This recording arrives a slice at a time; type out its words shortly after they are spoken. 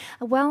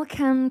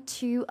Welcome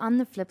to On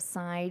the Flip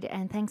Side,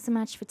 and thanks so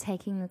much for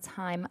taking the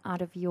time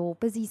out of your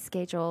busy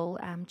schedule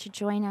to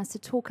join us to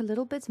talk a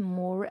little bit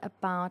more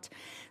about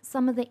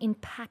some of the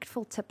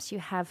impactful tips you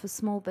have for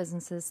small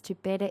businesses to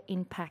better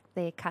impact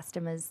their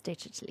customers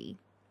digitally.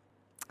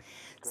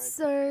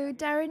 So,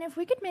 Darren, if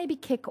we could maybe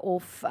kick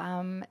off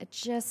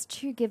just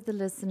to give the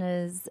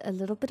listeners a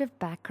little bit of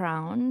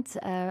background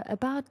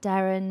about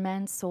Darren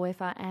Mansour, if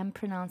I am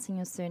pronouncing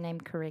your surname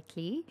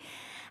correctly,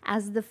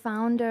 as the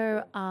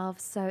founder of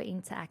So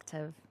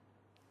Interactive.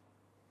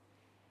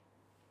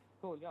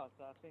 Cool, yeah.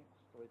 So I think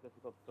it's always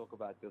difficult to talk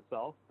about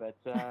yourself, but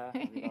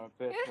on a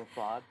personal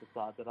side,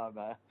 besides that I'm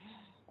a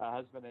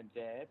husband and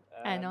dad,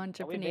 An and wear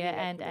entrepreneur many hats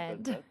and in the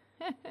and. business.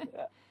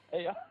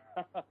 Yeah,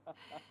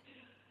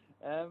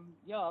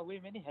 yeah, I wear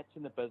many hats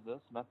in the business,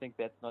 and I think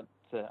that's not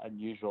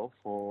unusual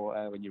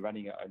for when you're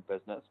running your own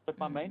business. But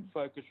my main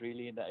focus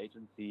really in the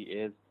agency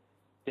is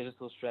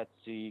digital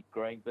strategy,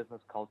 growing business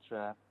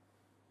culture,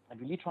 and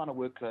really trying to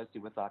work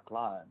closely with our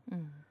clients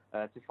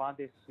to find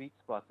their sweet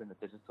spots in the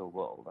digital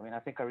world. I mean, I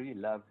think I really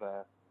love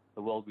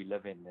the world we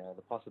live in,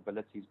 the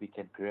possibilities we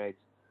can create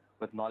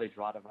with knowledge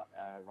right at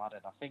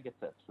our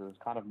fingertips. So it's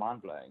kind of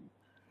mind-blowing.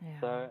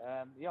 So,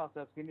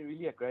 so it's been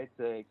really a great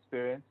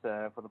experience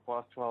for the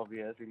past 12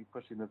 years, really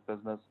pushing this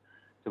business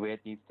to where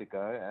it needs to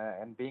go,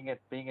 and being at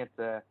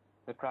the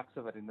crux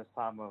of it in this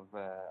time of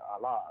our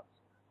lives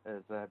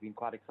has been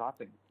quite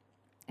exciting.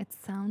 It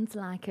sounds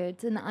like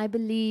it. And I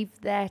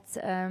believe that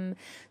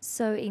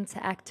So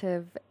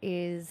Interactive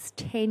is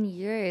 10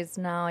 years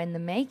now in the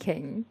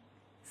making.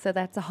 So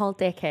that's a whole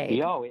decade.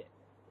 Yeah,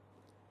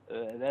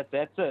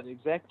 that's it,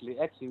 exactly.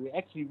 Actually, we're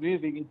actually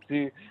moving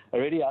into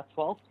already our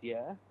 12th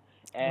year.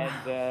 And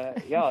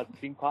Wow. it's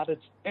been quite a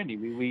journey.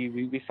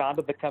 We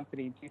founded the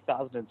company in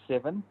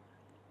 2007,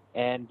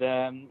 and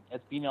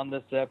it's been on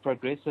this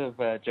progressive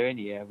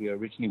journey. We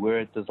originally were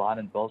a design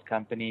and build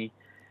company,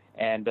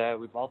 and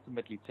we've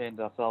ultimately turned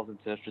ourselves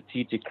into a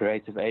strategic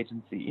creative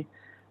agency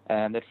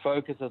that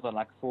focuses on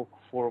like four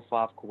or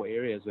five core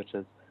areas, which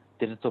is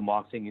digital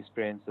marketing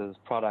experiences,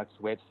 products,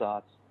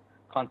 websites,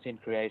 content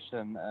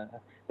creation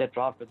that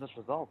drive business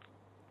results.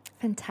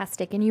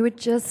 Fantastic. And you were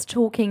just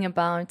talking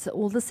about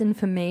all this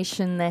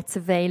information that's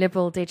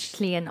available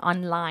digitally and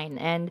online.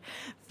 And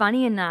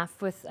funny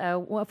enough, with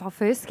one of our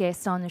first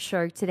guests on the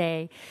show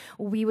today,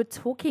 we were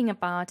talking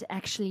about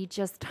actually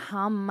just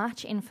how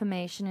much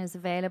information is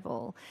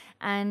available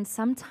and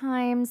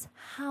sometimes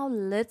how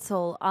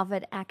little of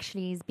it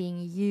actually is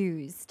being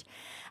used.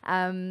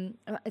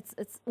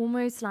 It's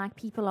almost like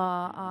people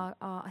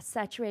are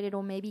saturated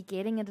or maybe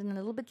getting it and a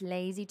little bit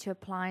lazy to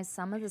apply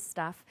some of the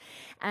stuff.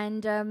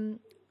 And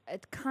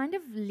it kind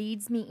of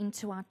leads me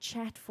into our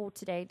chat for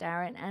today,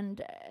 Darren,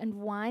 and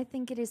why I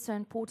think it is so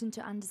important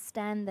to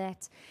understand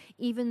that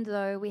even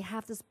though we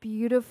have this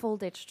beautiful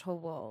digital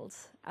world,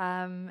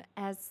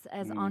 as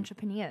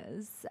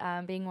entrepreneurs,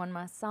 being one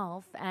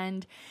myself,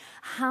 and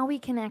how we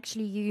can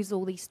actually use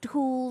all these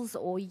tools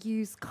or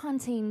use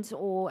content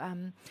or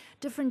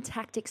different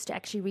tactics to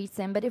actually reach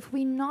them. But if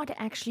we're not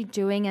actually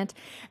doing it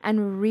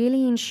and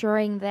really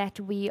ensuring that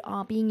we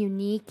are being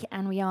unique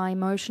and we are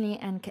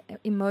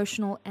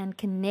emotional and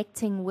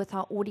connecting with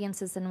our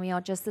audiences and we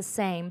are just the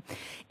same,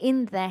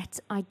 in that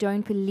I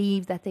don't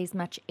believe that there's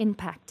much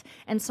impact.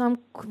 And so I'm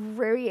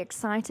very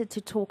excited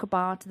to talk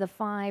about the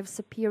 5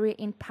 superior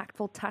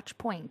impactful touch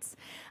points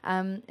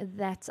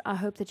that I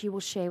hope that you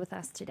will share with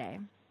us today.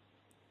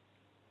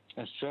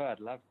 Sure, I'd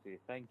love to.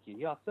 Thank you.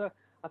 Yeah, so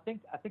I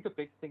think a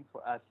big thing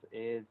for us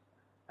is,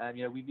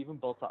 we've even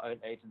built our own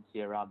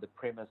agency around the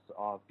premise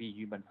of be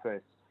human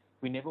first.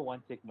 We never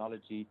want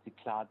technology to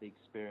cloud the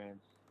experience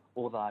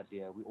or the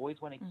idea. We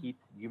always want to keep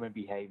human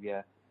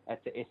behavior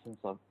at the essence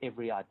of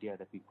every idea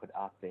that we put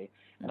out there.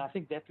 And I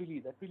think that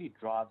really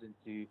drives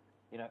into,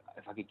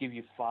 if I could give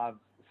you five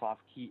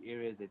key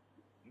areas that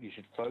you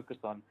should focus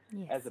on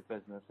as a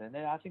business. And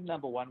then I think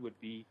number one would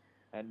be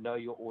know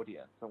your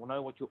audience. So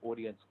know what your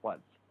audience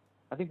wants.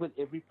 I think with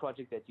every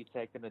project that you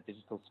take in a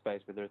digital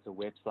space, whether it's a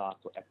website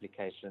or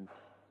application,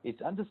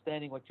 it's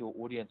understanding what your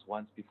audience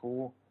wants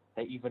before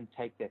they even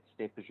take that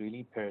step is really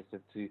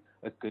imperative to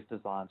a good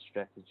design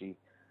strategy.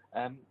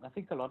 I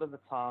think a lot of the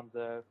times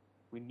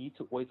we need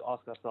to always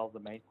ask ourselves the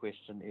main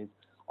question is,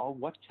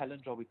 what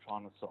challenge are we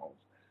trying to solve?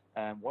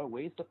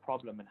 Where's the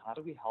problem, and how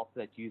do we help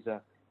that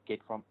user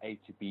get from A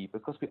to B?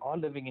 Because we are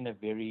living in a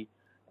very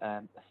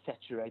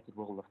saturated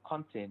world of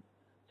content.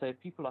 So if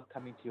people are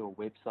coming to your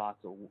website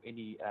or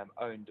any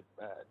owned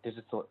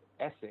digital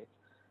assets,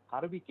 how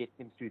do we get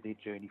them through their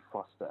journey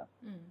faster?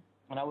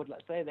 And I would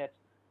say that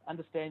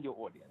understand your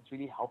audience,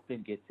 really help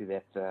them get through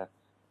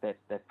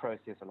that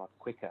process a lot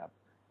quicker.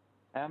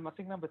 I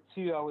think number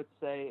 2, I would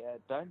say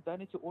don't let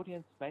your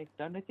audience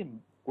don't let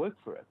them work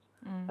for it.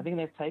 I think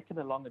they've taken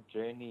along a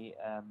journey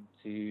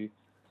to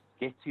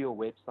get to your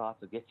website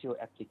or get to your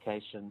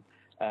application.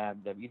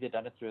 They've either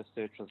done it through a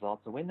search result,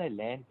 or when they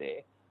land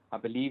there, I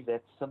believe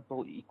that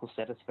simple equals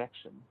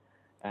satisfaction.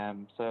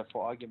 So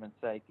for argument's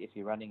sake, if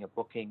you're running a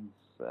bookings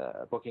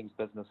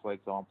business, for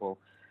example,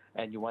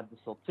 and you want to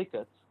sell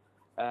tickets,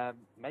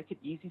 make it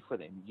easy for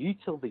them. You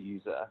tell the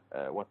user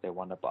what they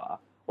want to buy,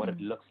 what it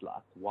looks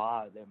like,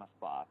 why they must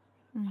buy it,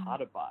 how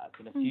to buy it,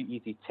 and a few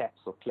easy taps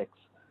or clicks.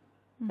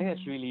 I think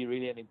that's really,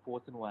 really an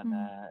important one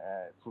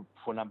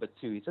for number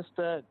two. It's just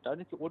don't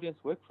let your audience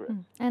work for it.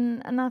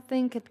 And I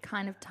think it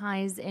kind of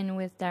ties in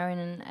with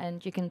Darren,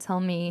 and you can tell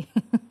me,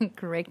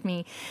 correct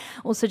me,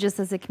 also just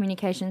as a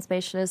communication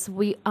specialist,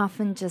 we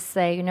often just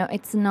say,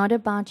 it's not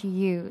about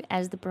you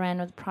as the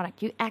brand or the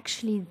product. You're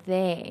actually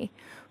there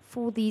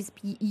for these,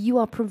 you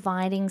are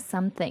providing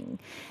something.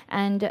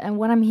 And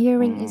what I'm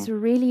hearing is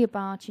really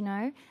about,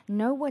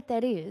 know what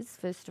that is,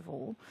 first of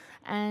all.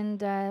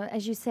 And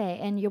as you say,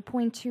 and your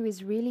point too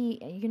is really,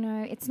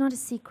 it's not a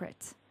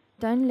secret.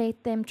 Don't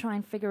let them try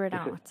and figure it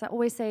out. I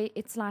always say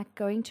it's like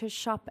going to a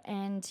shop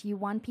and you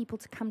want people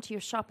to come to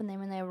your shop, and then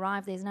when they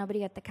arrive, there's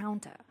nobody at the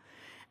counter.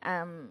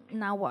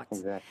 Now what?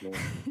 Exactly.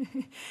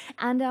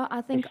 And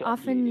I think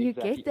often you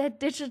get that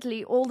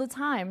digitally all the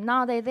time.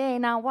 Now they're there,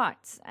 now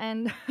what?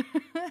 And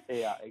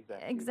yeah,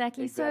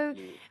 exactly. So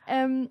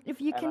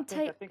if you can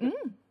take...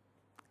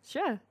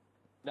 Sure.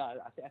 No,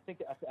 I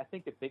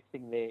think the big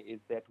thing there is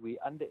that we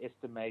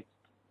underestimate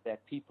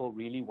that people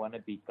really want to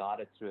be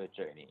guided through a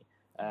journey.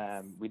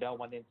 We don't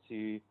want them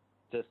to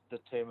just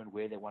determine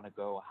where they want to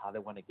go or how they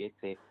want to get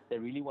there. They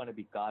really want to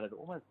be guided,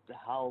 almost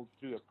held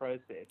through a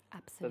process.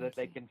 Absolutely. So that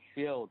they can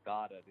feel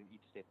guided in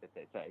each step that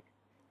they take.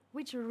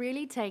 Which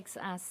really takes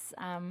us,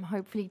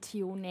 hopefully, to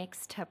your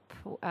next tip,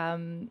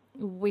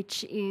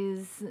 which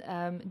is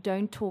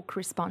don't talk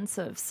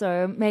responsive.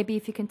 So maybe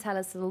if you can tell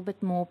us a little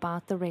bit more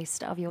about the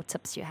rest of your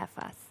tips you have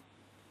for us.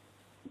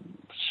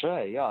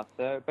 Sure, yeah.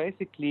 So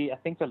basically, I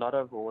think a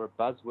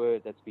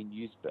buzzword that's been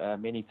used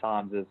many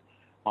times is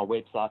my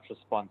website's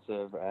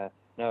responsive.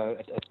 No,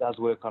 it does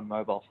work on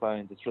mobile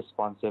phones. It's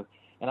responsive.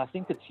 And I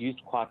think it's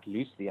used quite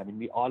loosely. I mean,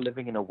 we are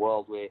living in a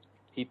world where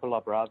people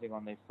are browsing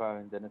on their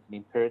phones, and it's an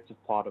imperative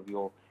part of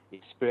your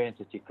experience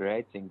that you're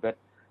creating. But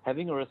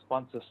having a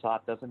responsive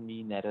site doesn't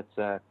mean that it's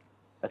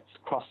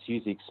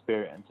cross-user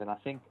experience. And I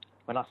think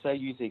when I say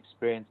user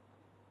experience,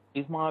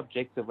 is my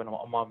objective when I'm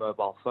on my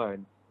mobile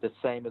phone the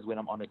same as when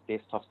I'm on a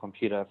desktop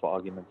computer, for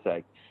argument's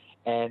sake?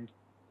 And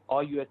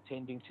are you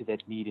attending to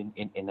that need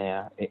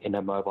in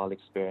a mobile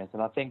experience?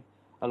 And I think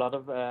a lot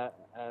of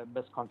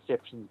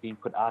misconceptions being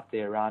put out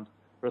there around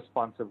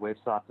responsive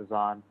website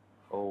design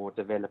or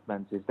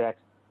development is that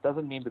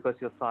doesn't mean because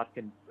your site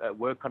can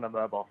work on a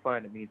mobile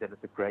phone, it means that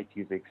it's a great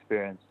user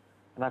experience.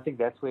 And I think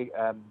that's where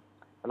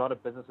a lot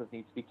of businesses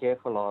need to be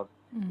careful of,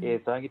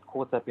 is don't get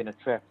caught up in a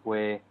trap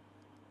where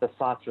the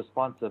site's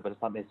responsive, but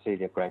it's not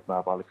necessarily a great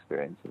mobile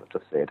experience, as I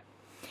just said.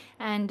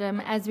 And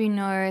as we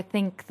know, I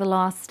think the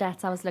last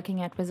stats I was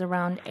looking at was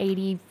around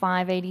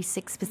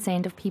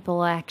 86% of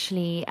people are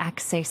actually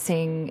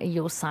accessing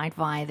your site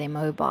via their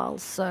mobile.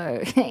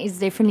 So it's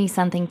definitely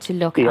something to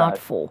look out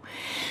for.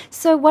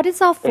 So what is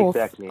our fourth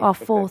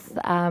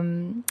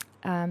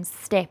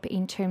step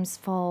in terms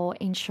for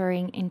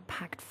ensuring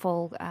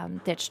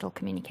impactful digital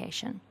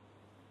communication?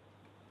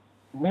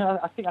 Well,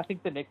 I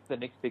think the next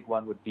big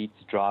one would be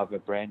to drive a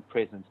brand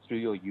presence through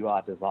your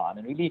UI design,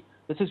 and really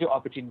this is your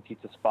opportunity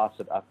to spice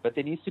it up. But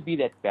there needs to be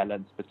that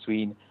balance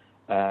between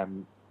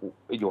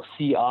your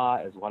CI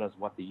as well as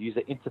what the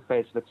user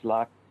interface looks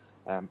like,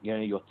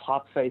 your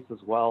typeface as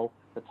well,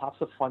 the types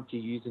of font you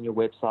use in your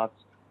websites,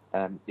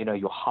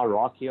 your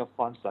hierarchy of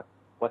fonts, like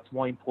what's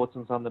more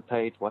important on the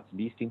page, what's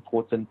least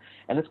important,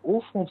 and it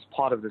all forms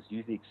part of this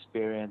user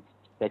experience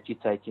that you're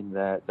taking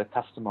the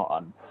customer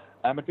on.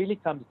 It really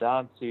comes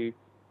down to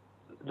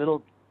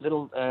little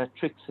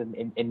tricks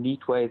and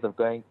neat ways of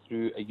going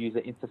through a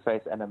user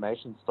interface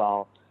animation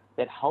style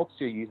that helps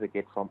your user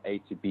get from A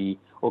to B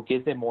or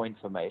gives them more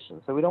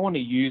information. So we don't want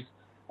to use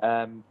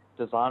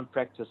design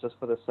practice just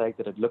for the sake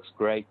that it looks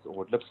great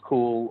or it looks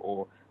cool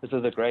or this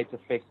is a great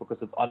effect because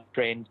it's on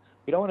trend.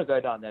 We don't want to go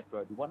down that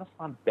road. We want to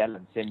find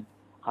balance in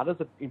how does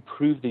it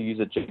improve the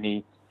user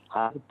journey,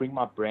 how does it bring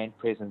my brand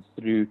presence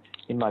through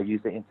in my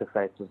user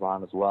interface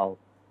design as well.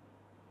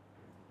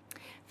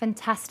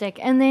 Fantastic.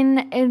 And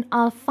then in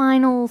our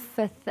final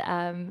fifth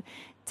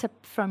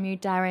tip from you,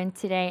 Darren,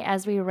 today,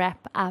 as we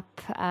wrap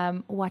up,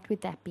 what would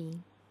that be?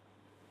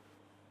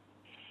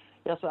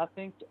 Yeah, so I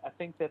think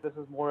that this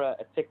is more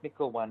a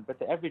technical one, but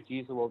the average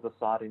user will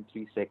decide in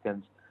 3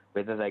 seconds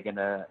whether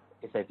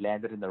if they've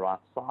landed in the right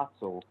site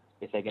or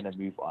if they're going to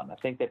move on. I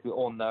think that we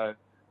all know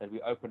that we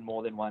open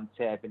more than one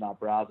tab in our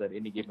browser at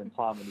any given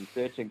time when we're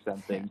searching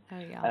something.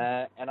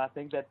 And I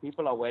think that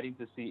people are waiting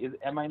to see,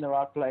 am I in the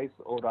right place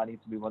or do I need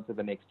to move on to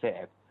the next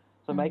tab?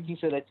 So making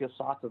sure that your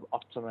site is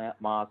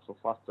optimized for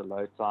faster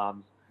load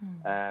times,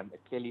 it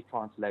clearly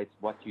translates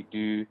what you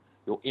do,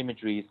 your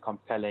imagery is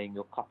compelling,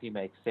 your copy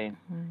makes sense,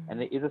 and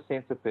there is a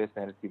sense of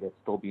personality that's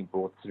still being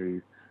brought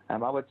through. I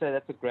would say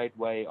that's a great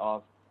way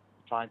of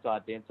trying to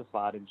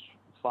identify it in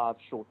 5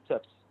 short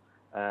tips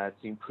to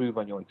improve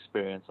on your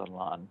experience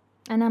online.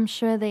 And I'm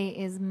sure there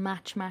is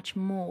much, much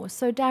more.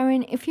 So,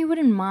 Darren, if you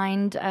wouldn't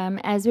mind,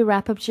 as we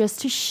wrap up, just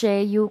to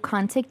share your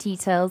contact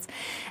details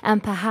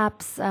and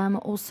perhaps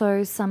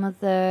also some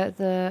of the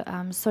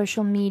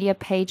social media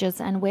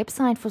pages and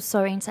website for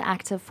So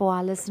Interactive for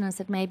our listeners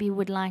that maybe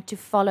would like to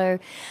follow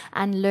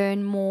and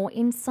learn more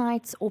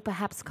insights or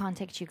perhaps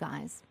contact you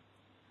guys.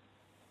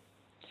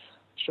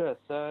 Sure.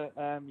 So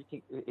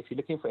if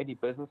you're looking for any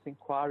business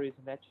inquiries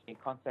and that, you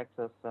can contact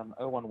us on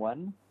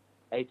 011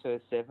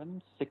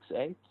 807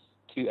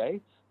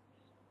 6828.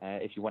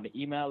 If you want to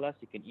email us,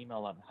 you can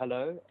email on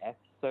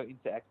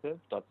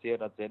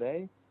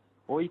hello@sointeractive.co.za,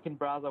 or you can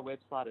browse our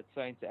website at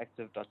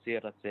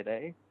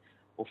sointeractive.co.za,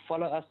 or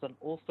follow us on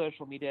all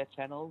social media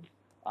channels.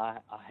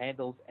 Our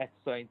handles at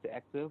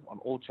sointeractive on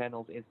all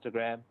channels: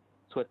 Instagram,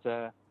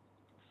 Twitter,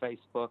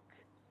 Facebook,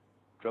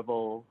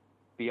 Dribble,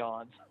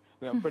 Beyond.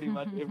 We're on pretty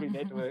much every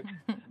network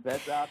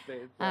that's out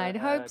there. So, I'd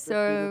hope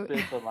so. Just do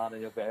the search online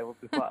and you'll be able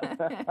to find.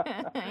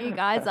 You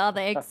guys are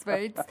the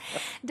experts.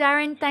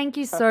 Darren, thank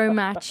you so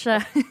much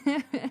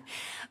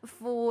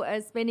for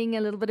spending a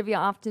little bit of your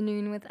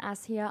afternoon with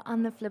us here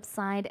on the Flip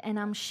Side. And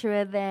I'm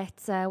sure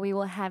that we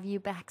will have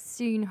you back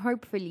soon,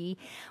 hopefully,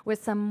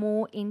 with some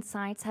more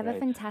insights. Have a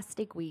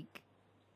fantastic week.